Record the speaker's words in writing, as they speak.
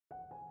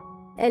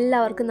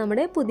എല്ലാവർക്കും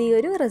നമ്മുടെ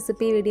പുതിയൊരു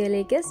റെസിപ്പി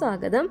വീഡിയോയിലേക്ക്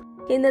സ്വാഗതം.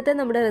 ഇന്നത്തെ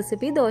നമ്മുടെ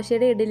റെസിപ്പി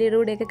ദോശയുടെ ഇഡ്ഡലിയുടെ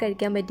കൂടെയൊക്കെ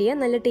കഴിക്കാൻ പറ്റിയ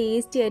നല്ല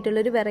ടേസ്റ്റി ആയിട്ടുള്ള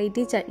ഒരു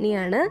വെറൈറ്റി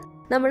ചട്നിയാണ്.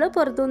 നമ്മൾ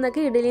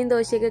പുറത്തുനിന്നൊക്കെ ഇഡ്ഡലിയും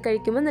ദോശയൊക്കെ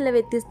കഴിക്കുമ്പോൾ നല്ല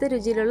വ്യത്യസ്ത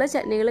രുചിയിലുള്ള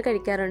ചട്നികൾ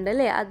കഴിക്കാറുണ്ട്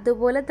അല്ലേ?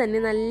 അതുപോലെ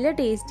തന്നെ നല്ല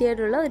ടേസ്റ്റി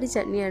ആയിട്ടുള്ള ഒരു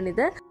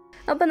ചട്നിയാണിത്.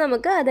 അപ്പോൾ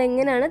നമുക്ക്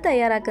അതെങ്ങനെയാണ്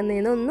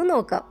തയ്യാറാക്കുന്നതെന്ന് ഒന്ന്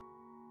നോക്കാം.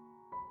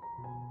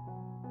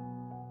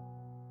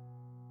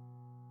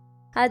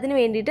 അതിന്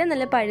വേണ്ടിയിട്ട്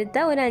നല്ല പഴുത്ത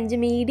ഒരു 5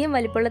 മീഡിയം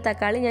വലിപ്പമുള്ള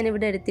തക്കാളി ഞാൻ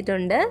ഇവിടെ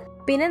എടുത്തിട്ടുണ്ട്.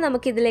 പിന്നെ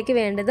നമുക്ക് ഇതിലേക്ക്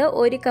വേണ്ടത്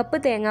 1 കപ്പ്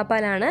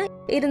തേങ്ങാപ്പാലാണ്.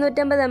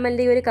 250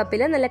 ml ഒരു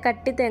കപ്പിൽ നല്ല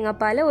കട്ടി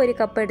തേങ്ങാപ്പാൽ 1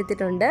 കപ്പ്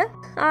എടുത്തിട്ടുണ്ട്.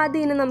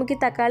 ആദ്യം നമുക്ക് ഈ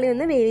തക്കാളി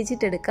ഒന്ന്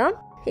വേവിച്ചിട്ടെടുക്കാം.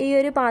 ഈ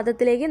ഒരു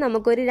പാത്രത്തിലേക്ക്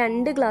നമുക്കൊരു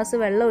 2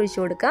 ഗ്ലാസ് വെള്ളം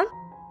ഒഴിച്ചു കൊടുക്കാം.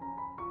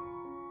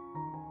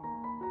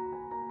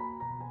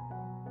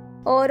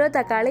 ഓരോ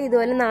തക്കാളി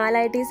ഇതുപോലെ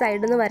 4ആയിട്ട് ഈ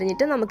സൈഡിൽ നിന്ന്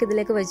വരഞ്ഞിട്ട്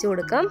നമുക്കിതിലേക്ക് വെച്ച്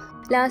കൊടുക്കാം.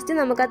 ലാസ്റ്റ്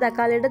നമുക്ക് ആ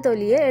തക്കാളിയുടെ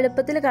തൊലിയെ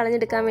എളുപ്പത്തിൽ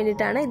കളഞ്ഞെടുക്കാൻ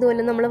വേണ്ടിയിട്ടാണ്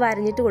ഇതുപോലെ നമ്മൾ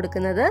വരഞ്ഞിട്ട്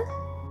കൊടുക്കുന്നത്.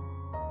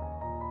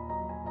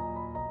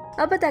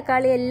 അപ്പോൾ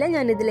തക്കാളി എല്ലാം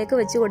ഞാൻ ഇതിലേക്ക്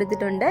വെച്ച്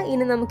കൊടുത്തിട്ടുണ്ട്.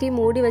 ഇനി നമുക്ക് ഈ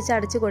മൂടി വെച്ച്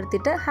അടച്ചു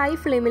കൊടുത്തിട്ട് ഹൈ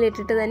ഫ്ലെയിമിൽ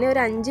ഇട്ടിട്ട് തന്നെ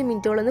ഒരു 5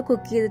 മിനിറ്റോളം ഒന്ന്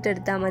കുക്ക് ചെയ്തിട്ട്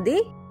എടുത്താൽ മതി.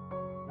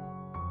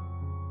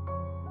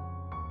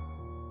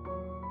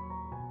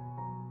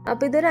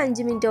 അപ്പോൾ ഇതൊരു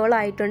 5 മിനിറ്റോളം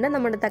ആയിട്ടുണ്ട്.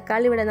 നമ്മുടെ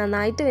തക്കാളി ഇവിടെ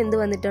നന്നായിട്ട് വെന്ത്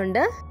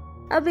വന്നിട്ടുണ്ട്.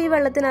 അപ്പോൾ ഈ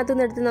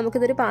വെള്ളത്തിനകത്തുനിന്ന് എടുത്ത്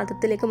നമുക്കിതൊരു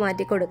പാത്രത്തിലേക്ക്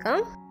മാറ്റി കൊടുക്കാം.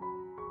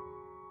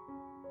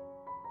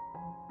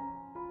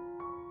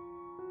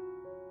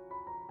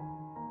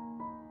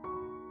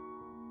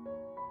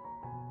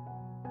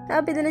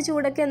 അപ്പോൾ ഇതിന്റെ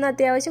ചൂടൊക്കെ ഒന്ന്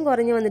അത്യാവശ്യം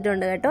കുറഞ്ഞു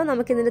വന്നിട്ടുണ്ട് കേട്ടോ.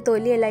 നമുക്കിതിന്റെ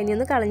തൊലിയെല്ലാം ഇനി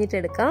ഒന്ന്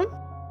കളഞ്ഞിട്ടെടുക്കാം.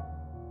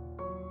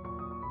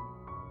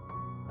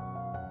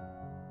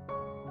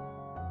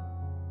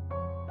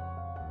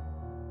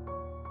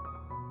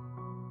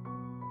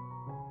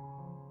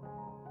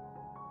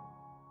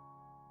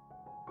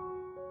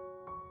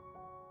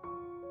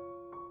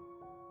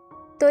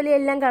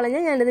 തൊലിയെല്ലാം കളഞ്ഞ്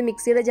ഞാനിത്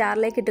മിക്സിയുടെ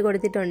ജാറിലേക്ക് ഇട്ട്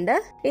കൊടുത്തിട്ടുണ്ട്.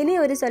 ഇനി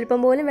ഒരു സ്വല്പം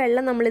പോലും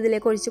വെള്ളം നമ്മൾ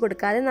ഇതിലേക്ക് ഒഴിച്ചു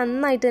കൊടുക്കാതെ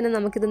നന്നായിട്ട് തന്നെ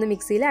നമുക്കിതൊന്ന്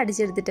മിക്സിയിൽ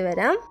അടിച്ചെടുത്തിട്ട്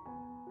വരാം.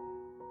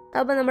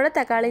 അപ്പോൾ നമ്മുടെ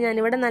തക്കാളി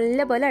ഞാനിവിടെ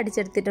നല്ലപോലെ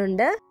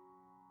അടിച്ചെടുത്തിട്ടുണ്ട്.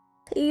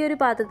 ഈ ഒരു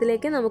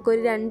പാത്രത്തിലേക്ക്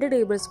നമുക്കൊരു 2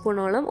 ടേബിൾ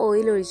സ്പൂണോളം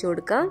ഓയിൽ ഒഴിച്ചു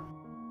കൊടുക്കാം.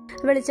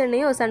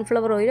 വെളിച്ചെണ്ണയോ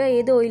സൺഫ്ലവർ ഓയിലോ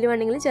ഏത് ഓയിൽ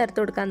വേണമെങ്കിലും ചേർത്ത്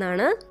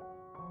കൊടുക്കാവുന്നതാണ്.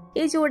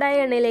 ഈ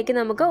ചൂടായ എണ്ണയിലേക്ക്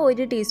നമുക്ക്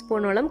 1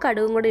 ടീസ്പൂണോളം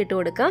കടുകും കൂടി ഇട്ട്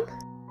കൊടുക്കാം.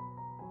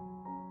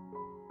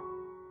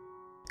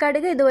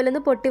 കടുക് ഇതുപോലെ ഒന്ന്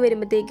പൊട്ടി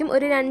വരുമ്പോഴത്തേക്കും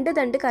ഒരു 2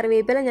 തണ്ട്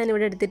കറിവേപ്പില ഞാൻ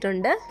ഇവിടെ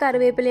എടുത്തിട്ടുണ്ട്.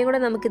 കറിവേപ്പിലയും കൂടെ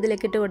നമുക്ക്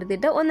ഇതിലേക്ക് ഇട്ട്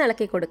കൊടുത്തിട്ട് ഒന്ന്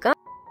ഇളക്കി കൊടുക്കാം.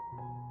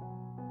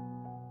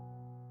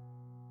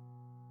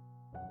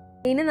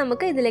 ഇനി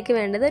നമുക്ക് ഇതിലേക്ക്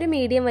വേണ്ടത് ഒരു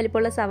മീഡിയം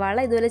വലിപ്പമുള്ള സവാള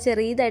ഇതുപോലെ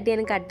ചെറിയതായിട്ട്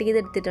ഞാൻ കട്ട്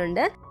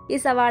ചെയ്തെടുത്തിട്ടുണ്ട്. ഈ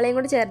സവാളയും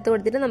കൂടി ചേർത്ത്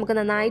കൊടുത്തിട്ട് നമുക്ക്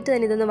നന്നായിട്ട്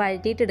തന്നെ ഇതൊന്ന്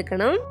വഴറ്റിയിട്ട്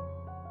എടുക്കണം.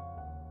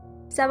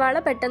 സവാള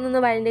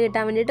പെട്ടെന്നൊന്ന് വഴണ്ടി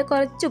കിട്ടാൻ വേണ്ടിയിട്ട്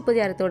കുറച്ച് ഉപ്പ്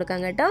ചേർത്ത് കൊടുക്കാം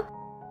കേട്ടോ.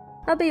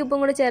 അപ്പോൾ ഈ ഉപ്പും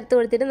കൂടി ചേർത്ത്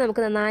കൊടുത്തിട്ട്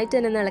നമുക്ക് നന്നായിട്ട്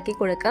തന്നെ ഒന്ന് ഇളക്കി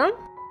കൊടുക്കാം.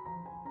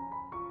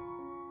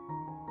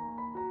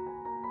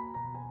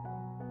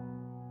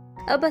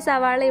 അപ്പോൾ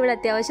സവാള ഇവിടെ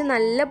അത്യാവശ്യം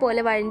നല്ല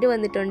പോലെ വഴണ്ടി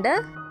വന്നിട്ടുണ്ട്.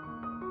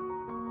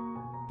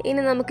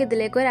 ഇനി നമുക്ക്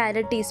ഇതിലേക്ക് ഒരു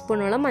 1/2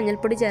 ടീസ്പൂണോളം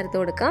മഞ്ഞൾപ്പൊടി ചേർത്ത്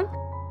കൊടുക്കാം.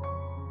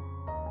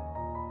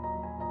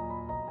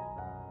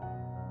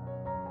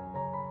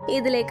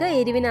 ഇതിലേക്ക്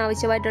എരിവിന്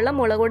ആവശ്യമായിട്ടുള്ള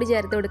മുളക് പൊടി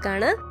ചേർത്ത്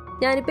കൊടുക്കുകയാണ്.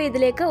 ഞാനിപ്പോൾ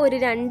ഇതിലേക്ക് ഒരു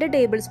 2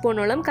 ടേബിൾ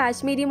സ്പൂണോളം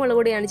കാശ്മീരി മുളക്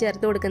പൊടിയാണ്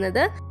ചേർത്ത്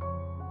കൊടുക്കുന്നത്.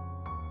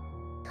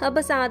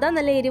 അപ്പോൾ സാധാ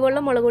നല്ല എരിവുള്ള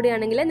മുളക്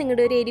പൊടിയാണെങ്കിൽ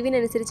നിങ്ങളുടെ ഒരു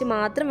എരിവിനനുസരിച്ച്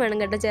മാത്രം വേണം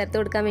കേട്ടോ ചേർത്ത്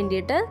കൊടുക്കാൻ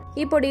വേണ്ടിയിട്ട്.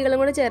 ഈ പൊടികളും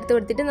കൂടെ ചേർത്ത്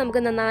കൊടുത്തിട്ട് നമുക്ക്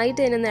നന്നായിട്ട്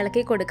തന്നെ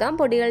ഇളക്കി കൊടുക്കാം.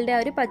 പൊടികളുടെ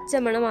ആ ഒരു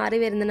പച്ചമണം മാറി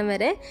വരുന്നിടം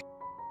വരെ.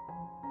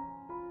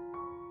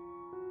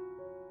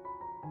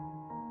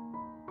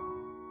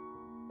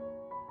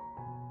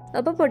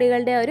 അപ്പോൾ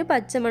പൊടികളുടെ ആ ഒരു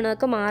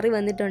പച്ചമണമൊക്കെ മാറി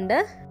വന്നിട്ടുണ്ട്.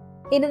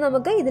 ഇനി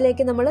നമുക്ക്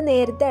ഇതിലേക്ക് നമ്മൾ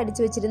നേരത്തെ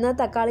അടിച്ചു വെച്ചിരുന്ന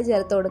തക്കാളി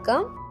ചേർത്ത്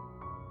കൊടുക്കാം.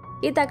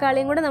 ഈ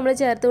തക്കാളിയും കൂടെ നമ്മൾ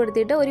ചേർത്ത്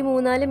കൊടുത്തിട്ട് ഒരു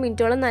 3-4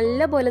 മിനിറ്റോളം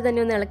നല്ല പോലെ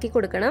തന്നെ ഒന്ന് ഇളക്കി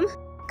കൊടുക്കണം.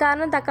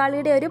 കാരണം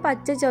തക്കാളിയുടെ ഒരു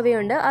പച്ച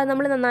ചൊവയുണ്ട്. അത്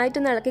നമ്മൾ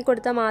നന്നായിട്ടൊന്ന് ഇളക്കി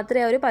കൊടുത്താൽ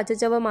മാത്രമേ ആ ഒരു പച്ച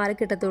ചൊവ മാറി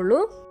കിട്ടത്തുള്ളൂ.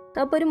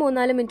 അപ്പോൾ ഒരു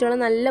 3-4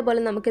 മിനിറ്റോളം നല്ല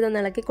പോലെ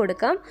നമുക്കിതൊന്ന് ഇളക്കി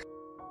കൊടുക്കാം.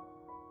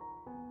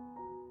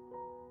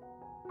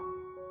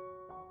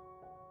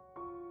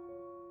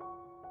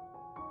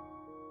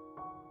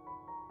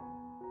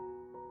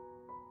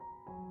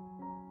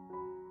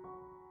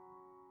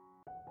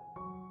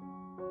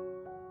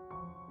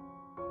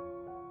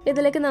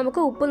 ഇതിലേക്ക് നമുക്ക്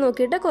ഉപ്പ്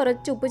നോക്കിയിട്ട്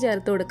കുറച്ച് ഉപ്പ്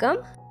ചേർത്ത് കൊടുക്കാം.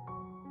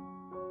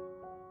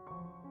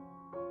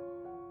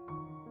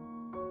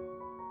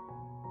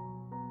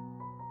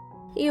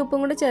 ഈ ഉപ്പും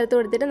കൂടെ ചേർത്ത്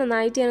കൊടുത്തിട്ട്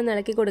നന്നായിട്ട് ഞാൻ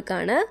ഇളക്കി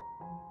കൊടുക്കുകയാണ്.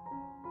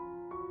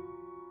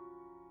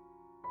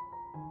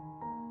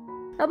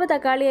 അപ്പോൾ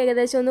തക്കാളി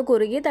ഏകദേശം ഒന്ന്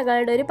കുറുകി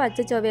തക്കാളിയുടെ ഒരു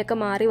പച്ച ചൊവയൊക്കെ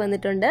മാറി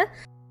വന്നിട്ടുണ്ട്.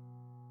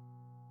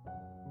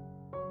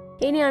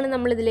 ഇനിയാണ്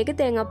നമ്മൾ ഇതിലേക്ക്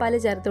തേങ്ങാപ്പാൽ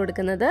ചേർത്ത്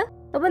കൊടുക്കുന്നത്.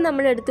 അപ്പോൾ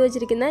നമ്മൾ എടുത്തു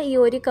വെച്ചിരിക്കുന്ന ഈ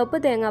 1 കപ്പ്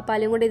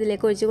തേങ്ങാപ്പാലും കൂടി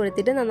ഇതിലേക്ക് ഒഴിച്ച്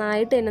കൊടുത്തിട്ട്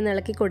നന്നായിട്ട് തന്നെ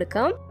ഇളക്കി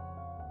കൊടുക്കാം.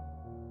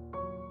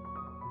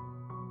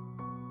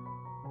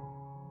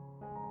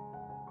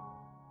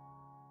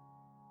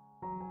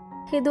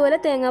 ഇതുപോലെ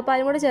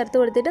തേങ്ങാപ്പാലും കൂടെ ചേർത്ത്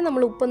കൊടുത്തിട്ട്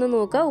നമ്മൾ ഉപ്പൊന്ന്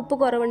നോക്കാം. ഉപ്പ്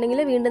കുറവുണ്ടെങ്കിൽ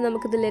വീണ്ടും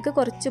നമുക്ക് ഇതിലേക്ക്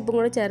കുറച്ച് ഉപ്പും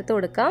കൂടെ ചേർത്ത്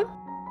കൊടുക്കാം.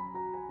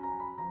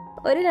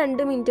 ഒരു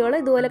 2 മിനിറ്റോളം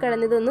ഇതുപോലെ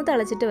കിടന്നിതൊന്ന്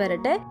തിളച്ചിട്ട്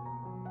വരട്ടെ.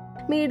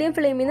 മീഡിയം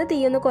ഫ്ലെയിമിൽ നിന്ന്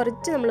തീയൊന്ന്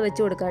കുറച്ച് നമ്മൾ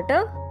വെച്ച് കൊടുക്കാം കേട്ടോ.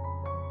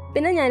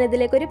 പിന്നെ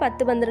ഞാനിതിലേക്ക് ഒരു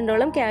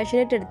 10-12ഓളം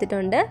കാഷ്യൂനട്ട്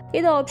എടുത്തിട്ടുണ്ട്.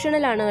 ഇത്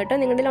ഓപ്ഷണൽ ആണ് കേട്ടോ,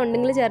 നിങ്ങളുടെ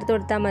ഉണ്ടെങ്കിൽ ചേർത്ത്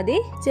കൊടുത്താൽ മതി.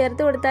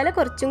 ചേർത്ത് കൊടുത്താൽ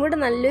കുറച്ചും കൂടെ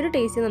നല്ലൊരു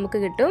ടേസ്റ്റ് നമുക്ക്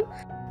കിട്ടും.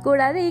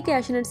 കൂടാതെ ഈ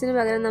കാഷ്യൂനട്ട്സിന്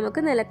പകരം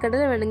നമുക്ക്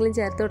നിലക്കടല വേണമെങ്കിലും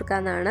ചേർത്ത്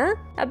കൊടുക്കാവുന്നതാണ്.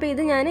 അപ്പോൾ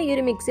ഇത് ഞാൻ ഈ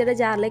ഒരു മിക്സിയുടെ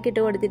ജാറിലേക്ക്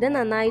ഇട്ട് കൊടുത്തിട്ട്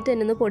നന്നായിട്ട്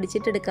തന്നെ ഒന്ന്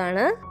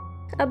പൊടിച്ചിട്ടെടുക്കുകയാണ്.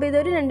 അപ്പോൾ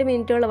ഇതൊരു 2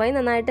 മിനിറ്റോളമായി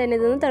നന്നായിട്ട് തന്നെ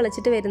ഇതൊന്ന്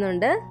തിളച്ചിട്ട്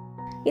വരുന്നുണ്ട്.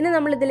 ഇനി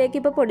നമ്മൾ ഇതിലേക്ക്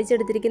ഇപ്പോൾ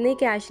പൊടിച്ചെടുത്തിരിക്കുന്ന ഈ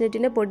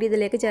കാഷ്യൂനട്ടിന്റെ പൊടി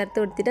ഇതിലേക്ക് ചേർത്ത്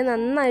കൊടുത്തിട്ട്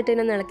നന്നായിട്ട്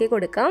തന്നെ ഇളക്കി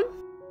കൊടുക്കാം.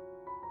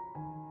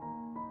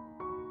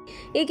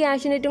 ഈ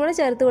കാഷ്യൂനട്ടും കൂടെ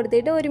ചേർത്ത്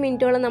കൊടുത്തിട്ട് 1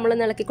 മിനിറ്റോളം നമ്മൾ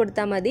ഇളക്കി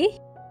കൊടുത്താൽ മതി.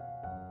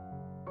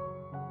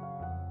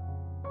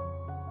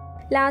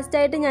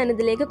 ലാസ്റ്റായിട്ട് ഞാൻ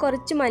ഇതിലേക്ക്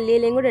കുറച്ച്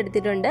മല്ലിയിലയും കൂടെ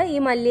എടുത്തിട്ടുണ്ട്. ഈ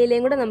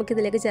മല്ലിയിലയും കൂടെ നമുക്ക്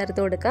ഇതിലേക്ക് ചേർത്ത്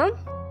കൊടുക്കാം.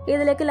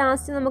 ഇതിലേക്ക്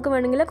ലാസ്റ്റ് നമുക്ക്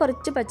വേണമെങ്കിൽ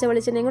കുറച്ച് പച്ച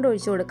വെളിച്ചെണ്ണയും കൂടെ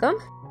ഒഴിച്ചു കൊടുക്കാം.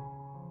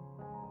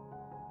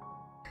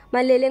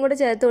 മല്ലിയിലയും കൂടെ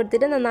ചേർത്ത്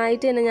കൊടുത്തിട്ട്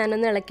നന്നായിട്ട് തന്നെ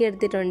ഞാനൊന്ന് ഇളക്കി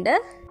എടുത്തിട്ടുണ്ട്.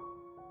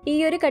 ഈ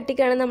ഒരു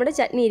കട്ടിക്കാണ് നമ്മുടെ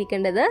ചട്നി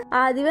ഇരിക്കേണ്ടത്.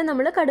 ആദ്യമേ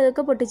നമ്മൾ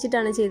കടുകൊക്കെ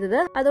പൊട്ടിച്ചിട്ടാണ് ചെയ്തത്.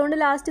 അതുകൊണ്ട്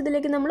ലാസ്റ്റ്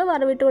ഇതിലേക്ക് നമ്മൾ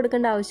വറവിട്ട്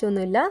കൊടുക്കേണ്ട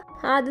ആവശ്യമൊന്നുമില്ല.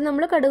 ആദ്യം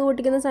നമ്മൾ കടുക്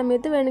പൊട്ടിക്കുന്ന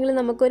സമയത്ത് വേണമെങ്കിൽ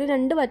നമുക്കൊരു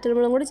 2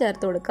 വറ്റൽമുളകും കൂടി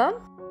ചേർത്ത് കൊടുക്കാം.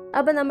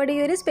 അപ്പോൾ നമ്മുടെ ഈ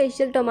ഒരു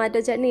സ്പെഷ്യൽ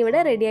ടൊമാറ്റോ ചട്നി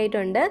ഇവിടെ റെഡി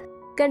ആയിട്ടുണ്ട്.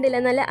 കണ്ടില്ല,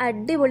 നല്ല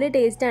അടിപൊളി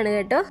ടേസ്റ്റ് ആണ്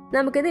കേട്ടോ.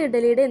 നമുക്കിത്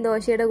ഇഡലിയുടെയും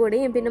ദോശയുടെ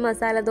കൂടെയും പിന്നെ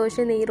മസാല ദോശ,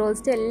 നെയ്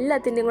റോസ്റ്റ്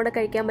എല്ലാത്തിൻ്റെയും കൂടെ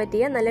കഴിക്കാൻ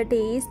പറ്റിയ നല്ല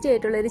ടേസ്റ്റി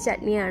ആയിട്ടുള്ള ഒരു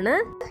ചട്നിയാണ്.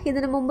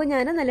 ഇതിനു മുമ്പ്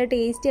ഞാൻ നല്ല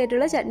ടേസ്റ്റി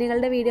ആയിട്ടുള്ള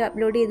ചട്നികളുടെ വീഡിയോ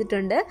അപ്ലോഡ്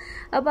ചെയ്തിട്ടുണ്ട്.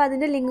 അപ്പോൾ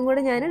അതിന്റെ ലിങ്കും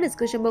കൂടെ ഞാൻ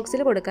ഡിസ്ക്രിപ്ഷൻ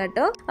ബോക്സിൽ കൊടുക്കാം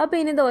കേട്ടോ. അപ്പോൾ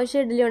ഇനി ദോശ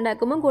ഇഡലി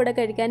ഉണ്ടാക്കുമ്പോൾ കൂടെ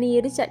കഴിക്കാൻ ഈ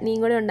ഒരു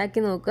ചട്നിയും കൂടെ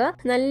ഉണ്ടാക്കി നോക്കുക.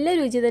 നല്ല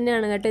രുചി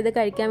തന്നെയാണ് കേട്ടോ. ഇത്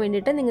കഴിക്കാൻ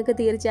വേണ്ടിയിട്ട് നിങ്ങൾക്ക്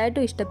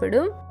തീർച്ചയായിട്ടും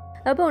ഇഷ്ടപ്പെടും.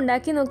 അപ്പോൾ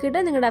ഉണ്ടാക്കി നോക്കിയിട്ട്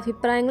നിങ്ങളുടെ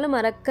അഭിപ്രായങ്ങൾ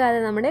മറക്കാതെ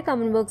നമ്മുടെ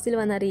കമന്റ് ബോക്സിൽ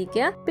വന്ന്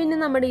അറിയിക്കുക. പിന്നെ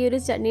നമ്മുടെ ഈ ഒരു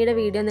ചട്നിയുടെ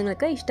വീഡിയോ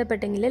നിങ്ങൾക്ക്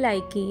ഇഷ്ടപ്പെട്ടെങ്കിൽ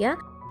ലൈക്ക് ചെയ്യുക.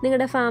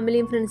 നിങ്ങളുടെ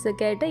ഫാമിലിയും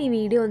ഫ്രണ്ട്സൊക്കെ ആയിട്ട് ഈ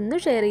വീഡിയോ ഒന്ന്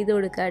ഷെയർ ചെയ്ത്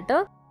കൊടുക്കുക കേട്ടോ.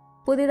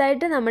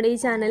 പുതിയതായിട്ട് നമ്മുടെ ഈ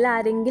ചാനൽ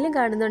ആരെങ്കിലും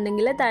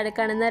കാണുന്നുണ്ടെങ്കിൽ താഴെ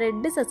കാണുന്ന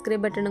റെഡ്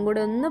സബ്സ്ക്രൈബ് ബട്ടണും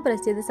കൂടെ ഒന്ന്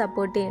പ്രസ് ചെയ്ത്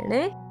സപ്പോർട്ട്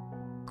ചെയ്യണേ.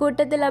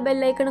 കൂട്ടത്തിൽ ആ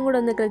ബെല്ലൈക്കണും കൂടെ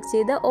ഒന്ന് ക്ലിക്ക്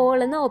ചെയ്ത് ഓൾ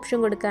എന്ന ഓപ്ഷൻ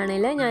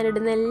കൊടുക്കുകയാണെങ്കിൽ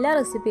ഞാനിടുന്ന എല്ലാ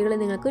റെസിപ്പികളും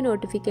നിങ്ങൾക്ക്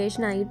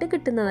നോട്ടിഫിക്കേഷൻ ആയിട്ട്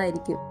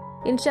കിട്ടുന്നതായിരിക്കും.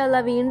 ഇൻഷാ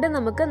അല്ലാഹ് വീണ്ടും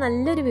നമുക്ക്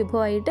നല്ലൊരു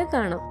വിഭവമായിട്ട്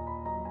കാണാം.